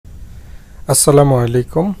আসসালামু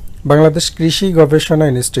আলাইকুম। বাংলাদেশ কৃষি গবেষণা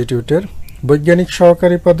ইনস্টিটিউটের বৈজ্ঞানিক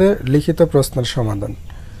সহকারী পদে লিখিত প্রশ্নের সমাধান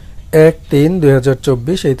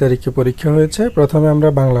 1-3-2024 এই তারিখে পরীক্ষা হয়েছে। প্রথমে আমরা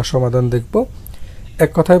বাংলা সমাধান দেখব।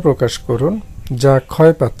 এক কথায় প্রকাশ করুন। যা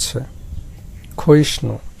ক্ষয় পাচ্ছে।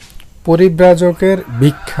 ক্ষয়িষ্ণু, পরিব্রাজকের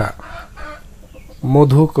ভিক্ষা,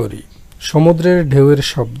 মধুকরী, সমুদ্রের ঢেউয়ের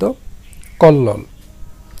শব্দ, কল্লোল।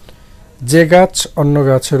 যে গাছ অন্য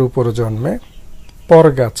গাছের উপর জন্মে,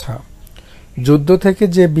 পরগাছা। যুদ্ধ থেকে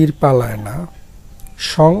যে বীর পালায় না,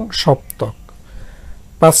 সপ্তক।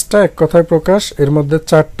 5টা এক কথায় প্রকাশ, এর মধ্যে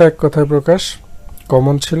 4টা এক কথায় প্রকাশ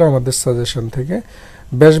কমন ছিল আমাদের সাজেশন থেকে।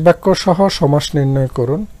 ব্যাসবাক্য সহ সমাস নির্ণয়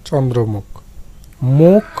করুন। চন্দ্রমুখ,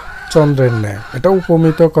 মুখ চন্দ্রের ন্যায়, এটা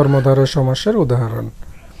উপমিত কর্মধারয় সমাসের উদাহরণ।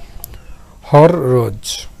 হর রোজ,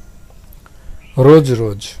 রোজ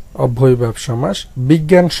রোজ অব্যয়ীভাব সমাস।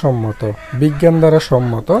 বিজ্ঞানসম্মত, বিজ্ঞান দ্বারা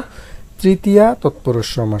সম্মত তৃতীয়া তৎপুরুষ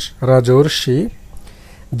সমাস। রাজর্ষি,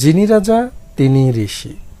 যিনি রাজা তিনি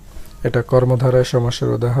ঋষি, এটা কর্মধারয় সমাসের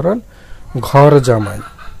উদাহরণ। ঘর জামাই,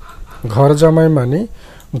 ঘর জামাই মানে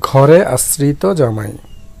ঘরে আশ্রিত জামাই।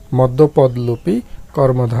 মধ্যপদলোপী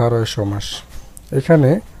কর্মধারয় সমাস।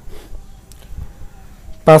 এখানে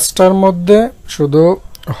 5টার মধ্যে শুধু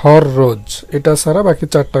হর রোজ এটা ছাড়া বাকি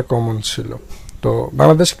 4টা কমন ছিল। তো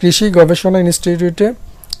বাংলাদেশ কৃষি গবেষণা ইনস্টিটিউটে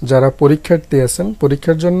যারা পরীক্ষার্থী আছেন,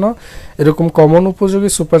 পরীক্ষার জন্য এরকম কমন উপযোগী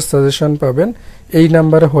সুপার সাজেশন পাবেন। এই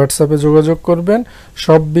নাম্বারে হোয়াটসঅ্যাপে যোগাযোগ করবেন।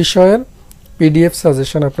 সব বিষয়ের পিডিএফ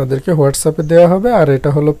সাজেশন আপনাদেরকে হোয়াটসঅ্যাপে দেওয়া হবে, আর এটা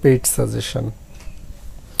হলো পেইড সাজেশন।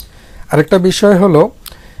 আরেকটা বিষয় হলো,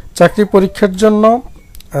 চাকরি পরীক্ষার জন্য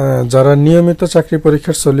যারা নিয়মিত চাকরি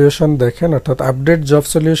পরীক্ষার সলিউশন দেখেন, অর্থাৎ আপডেট জব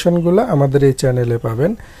সলিউশনগুলো আমাদের এই চ্যানেলে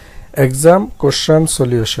পাবেন। এক্সাম কোশ্চেন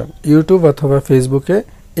সলিউশন ইউটিউব অথবা ফেসবুকে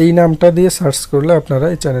এই নামটা দিয়ে সার্চ করলে আপনারা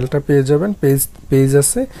এই চ্যানেলটা পেয়ে যাবেন। পেজ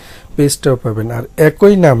আছে, পেজটাও পাবেন। আর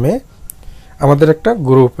একই নামে আমাদের একটা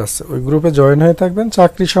গ্রুপ আছে, ওই গ্রুপে জয়েন হয়ে থাকবেন।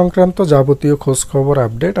 চাকরি সংক্রান্ত যাবতীয় খোঁজ খবর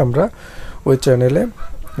আপডেট আমরা ওই চ্যানেলে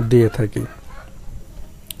দিয়ে থাকি।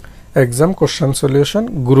 এক্সাম কোশ্চেন সলিউশন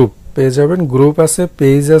গ্রুপ পেয়ে যাবেন। গ্রুপ আছে,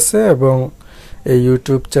 পেজ আছে এবং এই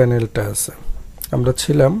ইউটিউব চ্যানেলটা আছে। আমরা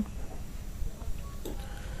ছিলাম।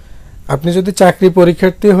 আপনি যদি চাকরি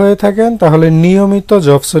পরীক্ষার্থী হয়ে থাকেন তাহলে নিয়মিত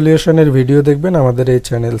জব সলিউশনের ভিডিও দেখবেন আমাদের এই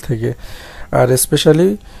চ্যানেল থেকে। আর স্পেশালি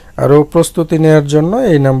আরও প্রস্তুতি নেওয়ার জন্য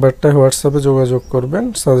এই নাম্বারটা হোয়াটসঅ্যাপে যোগাযোগ করবেন,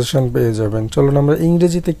 সাজেশন পেয়ে যাবেন। চলুন আমরা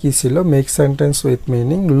ইংরেজিতে কি ছিল। Make sentence with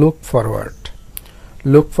meaning. Look forward,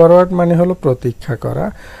 look forward মানে হলো প্রতীক্ষা করা।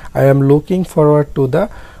 I am looking forward to the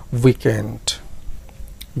weekend.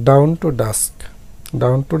 Down to dusk,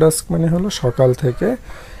 down to dusk মানে হলো সকাল থেকে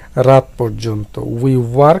রাত পর্যন্ত। We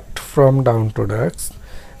worked from down to dusk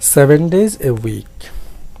 7 days a week।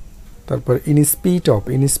 তারপর ইন স্পিট অফ,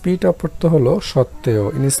 ইন স্পিট অফ অর্থ হলো সত্ত্বেও।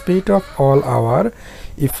 In স্পিট of all our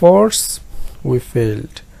efforts we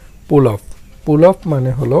failed. Pool of, pool of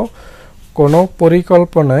মানে হলো কোনো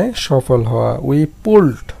পরিকল্পনায় সফল হওয়া। We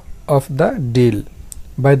pulled of the deal.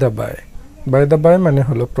 By the by, by the by মানে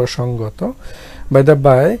হলো প্রসঙ্গত। By the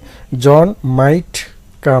by John mite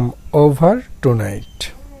come over tonight.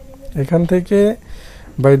 এখান থেকে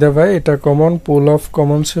বাই দ্য বাই এটা কমন, পুল অফ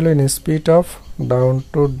কমন ছিল, in স্পিট of, down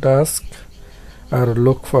to dusk R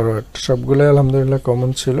look forward সবগুলো আলহামদুলিল্লাহ common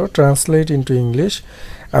ছিল। Translate into English.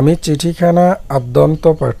 আমি চিঠিখানা আদ্যন্ত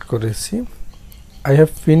পাঠ করেছি। I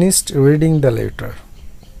have finished reading the letter.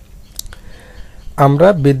 আমরা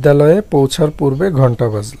বিদ্যালয়ে পৌঁছার পূর্বে ঘন্টা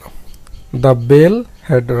বাজলো। The bell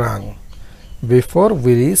had rung before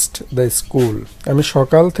we reached the school. আমি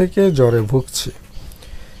সকাল থেকে জ্বরে ভুগছি।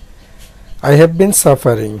 I have been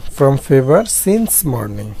suffering from fever since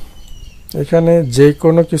morning. এখানে যে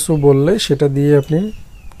কোনো কিছু বললে সেটা দিয়ে আপনি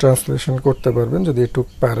ট্রান্সলেশন করতে পারবেন যদি একটু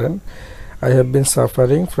পারেন। I have been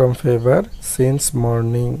suffering from fever since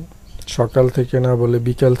morning. সকাল থেকে না বলে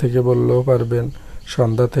বিকাল থেকে বললেও পারবেন,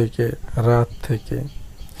 সন্ধ্যা থেকে, রাত থেকে।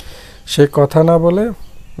 সে কথা না বলে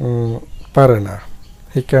পারে না।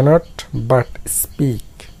 হি cannot but speak.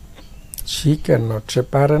 She cannot, সে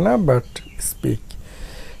পারে না, বাট স্পিক,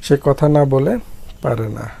 সে কথা না বলে পারে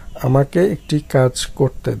না। আমাকে একটি কাজ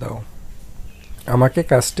করতে দাও, আমাকে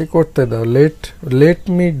কাজটি করতে দাও। Let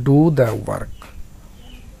me do the work.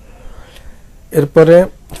 এরপরে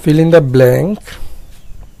fill in the blank.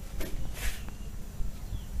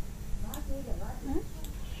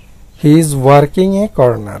 He is working a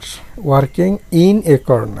corner. Working in a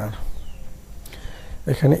corner.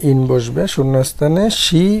 এখানে ইন বসবে শূন্যস্থানে।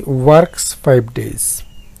 She works 5 days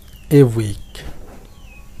a week.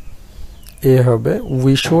 এ হবে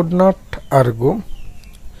we should not argue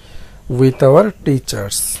with our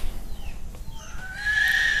teachers.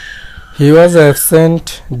 He was absent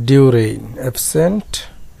due rain. Absent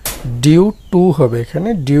due to হবে এখানে,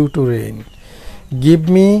 due to rain. Give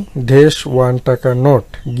me dash 1 টাকা note,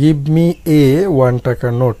 give me a 1 টাকা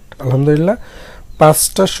note. আলহামদুলিল্লাহ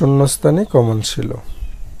 5টা শূন্যস্থানই common ছিল।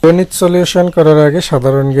 গণিত solution করার আগে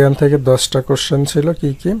সাধারণ জ্ঞান থেকে 10টা কোশ্চেন ছিল।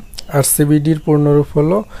 কি কি? আরসিবিডির পূর্ণরূপ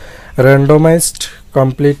হলো randomised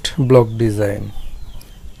complete block design.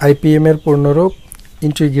 IPM এর পূর্ণরূপ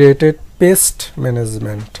ইন্টিগ্রেটেড পেস্ট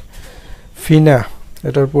ম্যানেজমেন্ট। ফিনা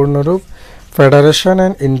এটার পূর্ণরূপ federation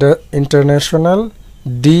and international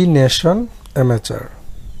D nation amateur.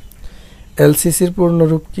 এলসিসির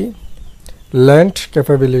পূর্ণরূপ কি? Land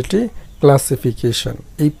capability classification.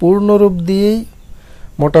 এই পূর্ণরূপ দিয়েই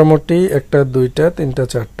মোটামুটি 1টা 2টা 3টা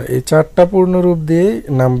 4টা, এই 4টা পূর্ণরূপ দিয়েই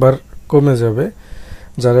নাম্বার কমে যাবে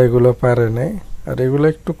যারা এগুলো পারে নাই। আর এগুলো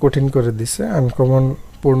একটু কঠিন করে দিছে, আনকমন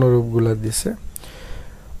পূর্ণরূপগুলো দিছে।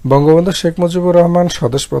 বঙ্গবন্ধু শেখ মুজিবুর রহমান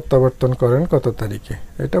স্বদেশ প্রত্যাবর্তন করেন কত তারিখে?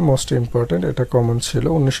 এটা মোস্ট ইম্পর্টেন্ট, এটা কমন ছিল।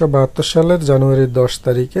 1972 সালের জানুয়ারির 10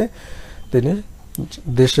 তারিখে তিনি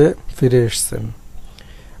দেশে ফিরে এসেছেন।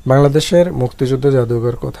 বাংলাদেশের মুক্তিযুদ্ধ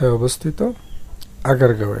জাদুঘর কোথায় অবস্থিত?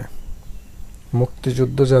 আগারগাঁওয়ে।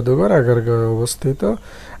 মুক্তিযুদ্ধ জাদুঘর আগারগাঁওয়ে অবস্থিত।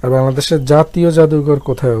 আর বাংলাদেশের জাতীয় জাদুঘর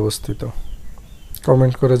কোথায় অবস্থিত?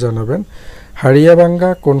 কমেন্ট করে জানাবেন। হাড়িয়াভাঙ্গা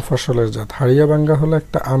কোন ফসলের জাত? হাড়িয়াভাঙ্গা হলো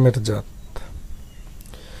একটা আমের জাত।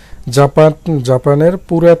 জাপানের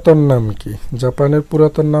পুরাতন নাম কি? জাপানের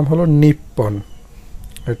পুরাতন নাম হলো নিপ্পন,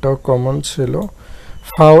 এটাও কমন ছিল।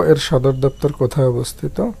 ফাও এর সদর দপ্তর কোথায়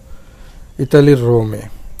অবস্থিত? ইতালির রোমে।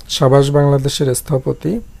 সাবাস বাংলাদেশের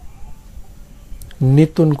স্থপতি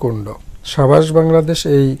নিতুন কুণ্ড। সাবাস বাংলাদেশ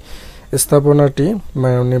এই স্থাপনাটি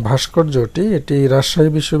মানে ভাস্কর্যটি এটি রাজশাহী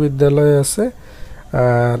বিশ্ববিদ্যালয়ে আছে।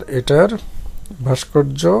 আর এটার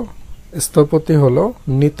ভাস্কর্য স্থপতি হলো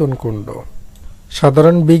নিতুন কুণ্ড।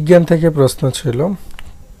 সাধারণ বিজ্ঞান থেকে প্রশ্ন ছিল,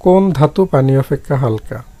 কোন ধাতু পানি অপেক্ষা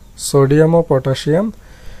হালকা? সোডিয়াম ও পটাশিয়াম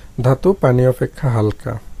ধাতু পানি অপেক্ষা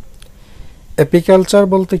হালকা। এপিকালচার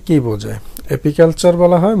বলতে কি বোঝায়? এপিকালচার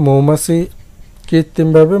বলা হয় মৌমাছি,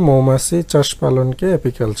 কৃত্রিমভাবে মৌমাছি চাষ পালনকে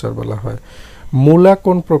এপিকালচার বলা হয়। মূলা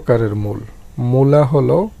কোন প্রকারের মূল? মূলা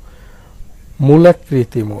হলো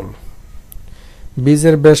মূলাকৃতি মূল।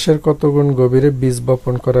 বীজের ব্যাসের কত গুণ গভীরে বীজ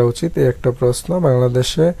বপন করা উচিত? এই একটা প্রশ্ন।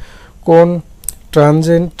 বাংলাদেশে কোন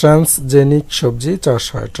ট্রান্সজেনিক সবজি চাষ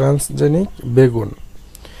হয়? ট্রান্সজেনিক বেগুন।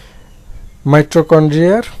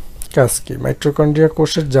 মাইটোকন্ড্রিয়ার কাজ কি? মাইটোকন্ড্রিয়া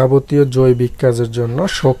কোষের যাবতীয় জৈবিক কাজের জন্য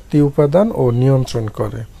শক্তি উপাদান ও নিয়ন্ত্রণ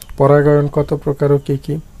করে। পরাগায়ন কত প্রকার ও কি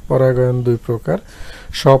কি? পরাগায়ন 2 প্রকার,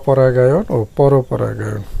 স্বপরাগায়ন ও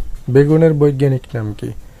পরপরাগায়ন। বেগুনের বৈজ্ঞানিক নাম কি?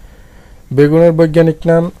 বেগুনের বৈজ্ঞানিক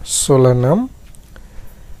নাম সোলানাম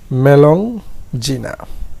মেলংজিনা।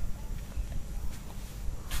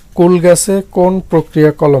 কুল গাছে কোন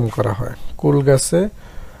প্রক্রিয়া কলম করা হয়? কুল গাছে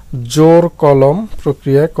জোর কলম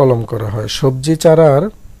প্রক্রিয়ায় কলম করা হয়।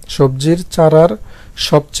 সবজির চারার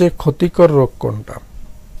সবচেয়ে ক্ষতিকর রোগ কোনটা?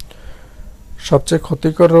 সবচেয়ে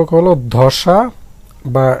ক্ষতিকর রোগ হলো ধসা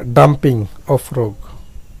বা ডাম্পিং অফ রোগ।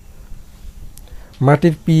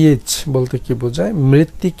 মাটির পিএইচ বলতে কি বোঝায়?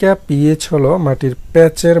 মৃত্তিকা পিএইচ হলো মাটির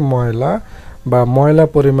প্যাচের ময়লা বা ময়লা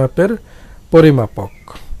পরিমাপের পরিমাপক।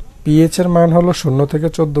 পিএইচ এর মান হলো 0 থেকে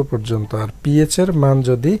 14 পর্যন্ত। আর পিএইচ এর মান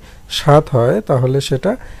যদি 7 হয় তাহলে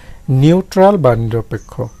সেটা নিউট্রাল বা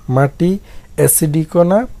নিরপেক্ষ। মাটি অ্যাসিডিকো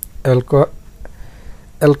না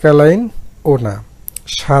অ্যালকালাইন ও না।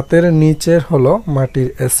 7-এর নিচের হলো মাটির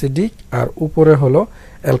অ্যাসিডিক আর উপরে হলো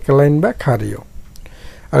অ্যালকালাইন বা ক্ষারীয়।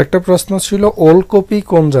 আরেকটা প্রশ্ন ছিল, ওলকপি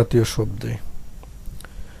কোন জাতীয় সবজি?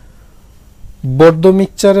 বর্ধ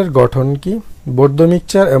মিক্সচারের গঠন কি? বর্ধ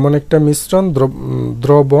মিক্সচার এমন একটা মিশ্রণ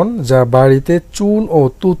দ্রবণ যা বাড়িতে চুন ও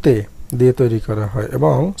তুতে দিয়ে তৈরি করা হয়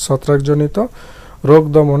এবং ছত্রাকজনিত রোগ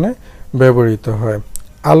দমনে ব্যবহৃত হয়।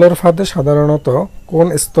 আলোর ফাঁদে সাধারণত কোন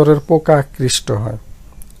স্তরের পোকা আকৃষ্ট হয়?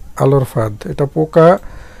 আলোর ফাঁদ এটা পোকা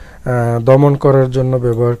দমন করার জন্য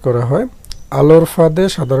ব্যবহার করা হয়। আলোর ফাঁদে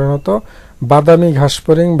সাধারণত বাদামি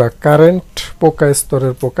ঘাসফড়িং বা কারেন্ট পোকা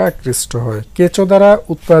স্তরের পোকা আকৃষ্ট হয়। কেঁচো দ্বারা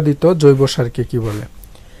উৎপাদিত জৈব সারকে কি বলে?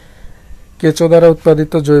 কেঁচো দ্বারা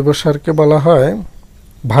উৎপাদিত জৈব সারকে বলা হয়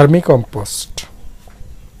ভার্মি কম্পোস্ট।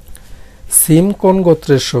 সিম কোন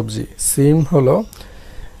গোত্রের সবজি? সিম হলো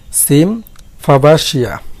সিম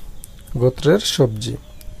ফাবাসিয়া গোত্রের সবজি।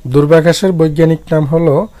 দুর্বাঘাসের বৈজ্ঞানিক নাম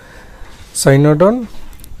হলো সাইনোডন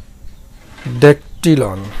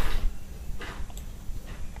ড্যাকটিলন।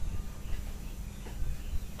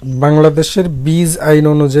 বাংলাদেশের বীজ আইন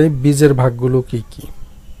অনুযায়ী বীজের ভাগগুলো কি কি?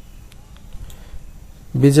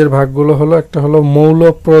 বীজের ভাগগুলো হলো, একটা হলো মৌল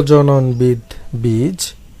প্রজননবিদ বীজ,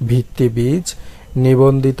 ভিত্তি বীজ,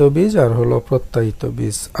 নিবন্ধিত বীজ আর হলো প্রত্যায়িত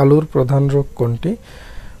বীজ। আলুর প্রধান রোগ কোনটি?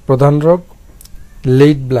 প্রধান রোগ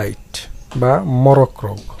লেট ব্লাইট বা মরক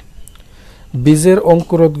রোগ। বীজের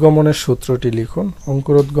অঙ্কুরোদ্গমনের সূত্রটি লিখুন।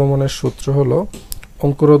 অঙ্কুরোদ্গমনের সূত্র হলো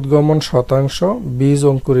অঙ্কুরোদ্গমন শতাংশ বীজ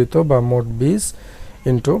অঙ্কুরিত বা মোট বীজ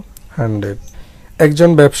ইন্টু 100। একজন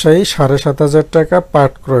ব্যবসায়ী 7,500 টাকা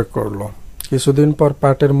পাট ক্রয় করলো। কিছুদিন পর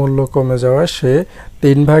পাটের মূল্য কমে যাওয়ায় সে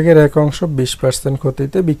 1/3 20%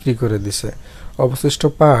 ক্ষতিতে বিক্রি করে দিছে। অবশিষ্ট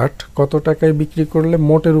পাট কত টাকায় বিক্রি করলে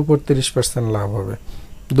মোটের উপর 30% লাভ হবে?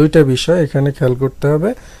 দুইটা বিষয় এখানে খেয়াল করতে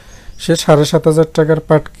হবে। সে 7,500 টাকার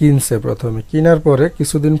পাট কিনছে, প্রথমে কেনার পরে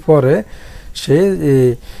কিছুদিন পরে সে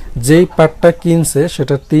যেই পাটটা কিনছে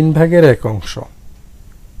সেটা 1/3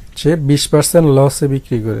 সে 20% লসে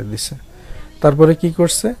বিক্রি করে দিছে। তারপরে কি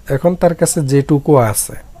করছে, এখন তার কাছে যেটুকু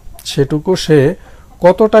আছে সেটুকু সে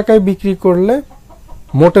কত টাকায় বিক্রি করলে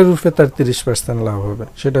মোটের রূপে তার 30% লাভ হবে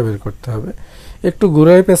সেটা বের করতে হবে। একটু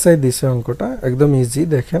ঘুরাই পেঁচাই দিছে অঙ্কটা, একদম ইজি।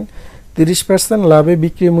 দেখেন 30% লাভে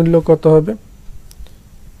বিক্রি মূল্য কত হবে?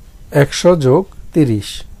 100 যোগ 30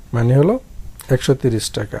 মানে হলো 130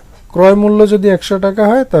 টাকা। ক্রয় মূল্য যদি 100 টাকা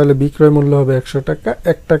হয় তাহলে বিক্রয় মূল্য হবে 100 টাকা।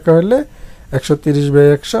 1 টাকা হলে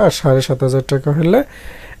 130/100, আর 7,500 টাকা হলে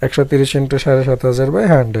 130 ×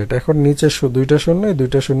 7,500/100। এখন নিচে দুইটা শূন্য, এই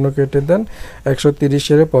দুইটা শূন্য কেটে দেন। 130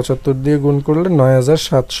 এর 75 দিয়ে গুণ করলে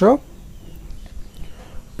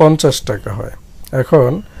 9,750 টাকা হয়।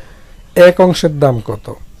 এখন এক অংশের দাম কত?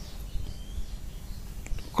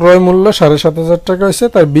 ক্রয় মূল্য 7,500 টাকা হয়েছে,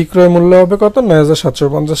 তার বিক্রয় মূল্য হবে কত?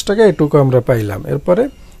 9,750 টাকা। এটুকু আমরা পাইলাম। এরপরে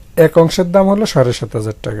এক অংশের দাম হলো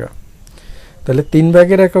 7,500 টাকা। তাহলে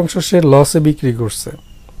 3/1 সে লসে বিক্রি করছে।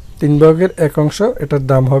 3/1 এটার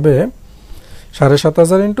দাম হবে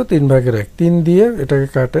 7,500 × 3/1। 3 দিয়ে এটাকে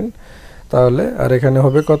কাটেন তাহলে, আর এখানে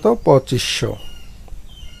হবে কত? 2500।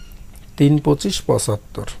 3 25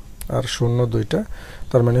 75, আর শূন্য দুইটা,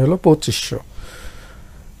 তার মানে হলো 2500।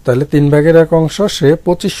 তাহলে 3/1 সে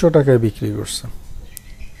 2500 টাকায় বিক্রি করছে।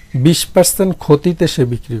 20% ক্ষতিতে সে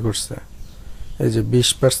বিক্রি করছে। এই যে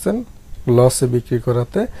 20% লসে বিক্রি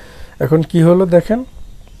করাতে। এখন কি হলো দেখেন,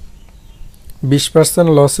 20%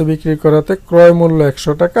 লসে বিক্রি করাতে ক্রয় মূল্য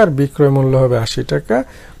 100 টাকা আর বিক্রয় মূল্য হবে 80 টাকা।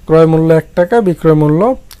 ক্রয় মূল্য 1 টাকা, বিক্রয় মূল্য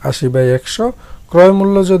 80/100। ক্রয়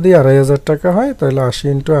মূল্য যদি 2,500 টাকা হয় তাহলে 80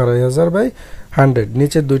 × 2,500/100।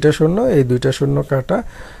 নিচে দুইটা শূন্য, এই দুইটা শূন্য কাটা,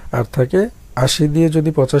 আর থাকে 80 দিয়ে যদি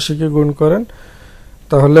 85-কে গুণ করেন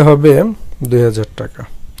তাহলে হবে 2,000 টাকা।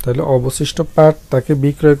 তাহলে অবশিষ্ট পাট তাকে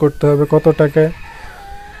বিক্রয় করতে হবে কত টাকায়?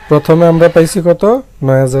 প্রথমে আমরা পাইছি কত?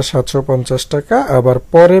 9,750 টাকা, আবার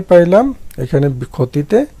পরে পাইলাম এখানে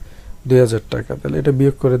ক্ষতিতে 2,000 টাকা। তাহলে এটা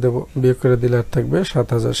বিয়োগ করে দেব, বিয়োগ করে দিলে আর থাকবে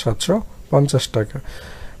 7,750 টাকা।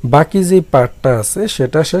 বাকি যে পাটটা আছে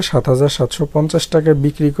সেটা সে 7,750 টাকা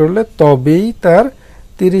বিক্রি করলে তবেই তার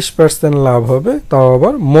 30% লাভ হবে, তাও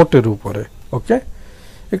আবার মোটের উপরে। ওকে,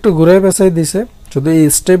 একটু ঘুরাই পেঁচাই দিছে। শুধু এই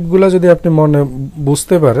স্টেপগুলো যদি আপনি মনে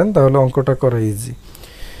বুঝতে পারেন তাহলে অঙ্কটা করা ইজি।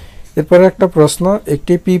 এরপরে একটা প্রশ্ন,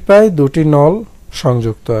 একটি পিপায় দুটি নল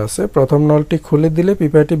সংযুক্ত আছে। প্রথম নলটি খুলে দিলে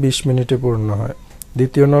পিপাটি 20 মিনিটে পূর্ণ হয়।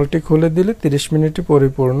 দ্বিতীয় নলটি খুলে দিলে 30 মিনিটে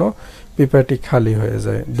পরিপূর্ণ পিপাটি খালি হয়ে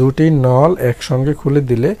যায়। দুটি নল একসঙ্গে খুলে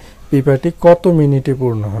দিলে পিপাটি কত মিনিটে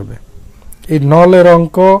পূর্ণ হবে? এই নলের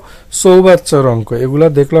অঙ্ক, চৌবাচ্চার অঙ্ক, এগুলা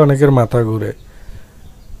দেখলে অনেকের মাথা ঘুরে।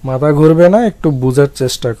 মাথা ঘুরবে না, একটু বোঝার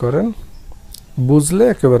চেষ্টা করেন, বুঝলে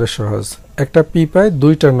একেবারে সহজ। একটা পিপায়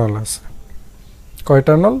দুইটা নল আছে।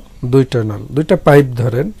 কয়টা নল? দুইটা নল। দুইটা পাইপ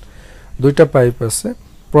ধরেন, দুইটা পাইপ আছে।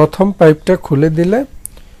 প্রথম পাইপটা খুলে দিলে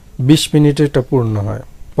 20 মিনিটে এটা পূর্ণ হয়।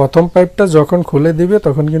 প্রথম পাইপটা যখন খুলে দিবে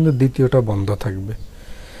তখন কিন্তু দ্বিতীয়টা বন্ধ থাকবে।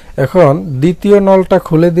 এখন দ্বিতীয় নলটা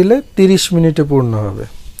খুলে দিলে 30 মিনিটে পূর্ণ হবে।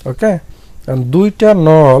 ওকে, দুইটা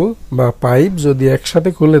নল বা পাইপ যদি একসাথে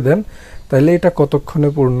খুলে দেন তাহলে এটা কতক্ষণে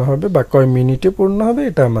পূর্ণ হবে বা কয় মিনিটে পূর্ণ হবে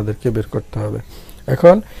এটা আমাদেরকে বের করতে হবে।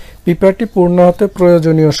 এখন পিপাটি পূর্ণ হতে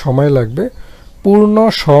প্রয়োজনীয় সময় লাগবে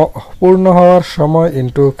পূর্ণ হওয়ার সময়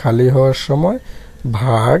ইন্টু খালি হওয়ার সময়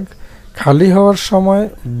ভাগ খালি হওয়ার সময়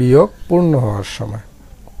বিয়োগ পূর্ণ হওয়ার সময়।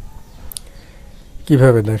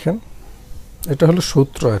 কিভাবে দেখেন, এটা হলো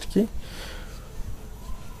সূত্র আর কি।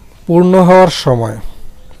 পূর্ণ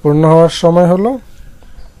হওয়ার সময় হলো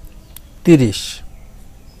 30।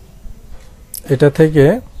 এটা থেকে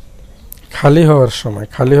খালি হওয়ার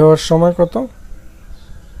সময় কত?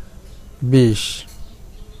 20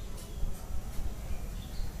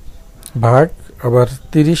 ভাগ আবার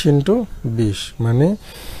 30 × 20, মানে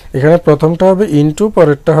এখানে প্রথমটা হবে ইন্টু,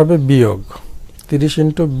 পরেরটা হবে বিয়োগ। 30 ×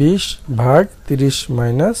 20 ভাগ 30 -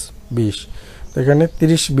 20। এখানে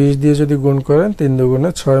 30 20 দিয়ে যদি গুণ করেন 3 দুগুণে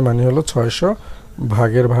 6, মানে হলো 600।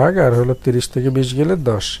 ভাগের ভাগ, আর হলো 30 থেকে 20 গেলে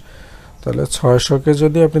 10। তাহলে 600-কে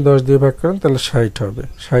যদি আপনি 10 দিয়ে ভাগ করেন তাহলে 60 হবে।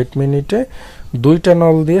 60 মিনিটে দুইটা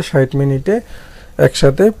নল দিয়ে 60 মিনিটে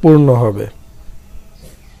একসাথে পূর্ণ হবে।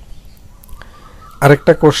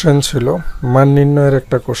 আরেকটা কোশ্চেন ছিল, মান নির্ণয়ের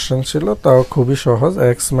একটা কোশ্চেন ছিল, তাও খুবই সহজ।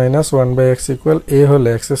 x minus 1/x equal a হলে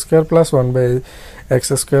x স্কোয়ার প্লাস 1/x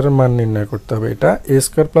স্কোয়ারের মান নির্ণয় করতে হবে। এটা a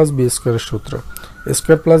স্কোয়ার প্লাস b স্কোয়ারের সূত্র। a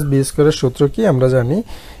স্কোয়ার প্লাস b স্কোয়ারের সূত্র কি আমরা জানি,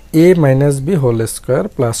 a minus b whole square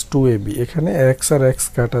plus 2ab। এখানে x আর x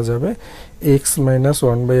কাটা যাবে, x মাইনাস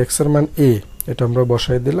 1/x এর মান a, এটা আমরা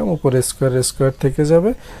বসাই দিলাম, উপরে স্কোয়ার থেকে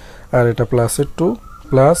যাবে, আর এটা প্লাসের 2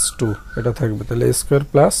 প্লাস 2 এটা থাকবে, তাহলে a স্কোয়ার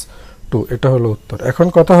প্লাস 2, এটা হলো উত্তর। এখন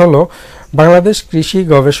কথা হলো বাংলাদেশ কৃষি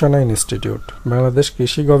গবেষণা ইনস্টিটিউট, বাংলাদেশ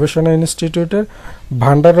কৃষি গবেষণা ইনস্টিটিউটের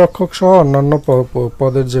ভান্ডার রক্ষক সহ অন্যান্য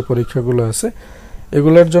পদের যে পরীক্ষাগুলো আছে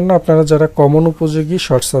এগুলোর জন্য আপনারা যারা কমন উপযোগী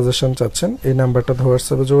শর্ট সাজেশন চাচ্ছেন এই নাম্বারটাতে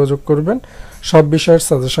হোয়াটসঅ্যাপে যোগাযোগ করবেন। সব বিষয়ের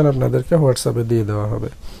সাজেশন আপনাদেরকে হোয়াটসঅ্যাপে দিয়ে দেওয়া হবে।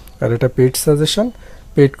 আর এটা পেইড সাজেশন,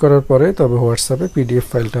 পেইড করার পরে তবে হোয়াটসঅ্যাপে পিডিএফ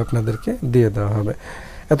ফাইলটা আপনাদেরকে দিয়ে দেওয়া হবে।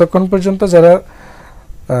 এতক্ষণ পর্যন্ত যারা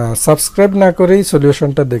সাবস্ক্রাইব না করেই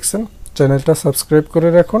সলিউশনটা দেখছেন, চ্যানেলটা সাবস্ক্রাইব করে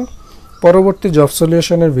রাখুন, পরবর্তী জব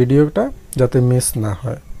সলিউশনের ভিডিওটা যাতে মিস না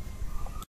হয়।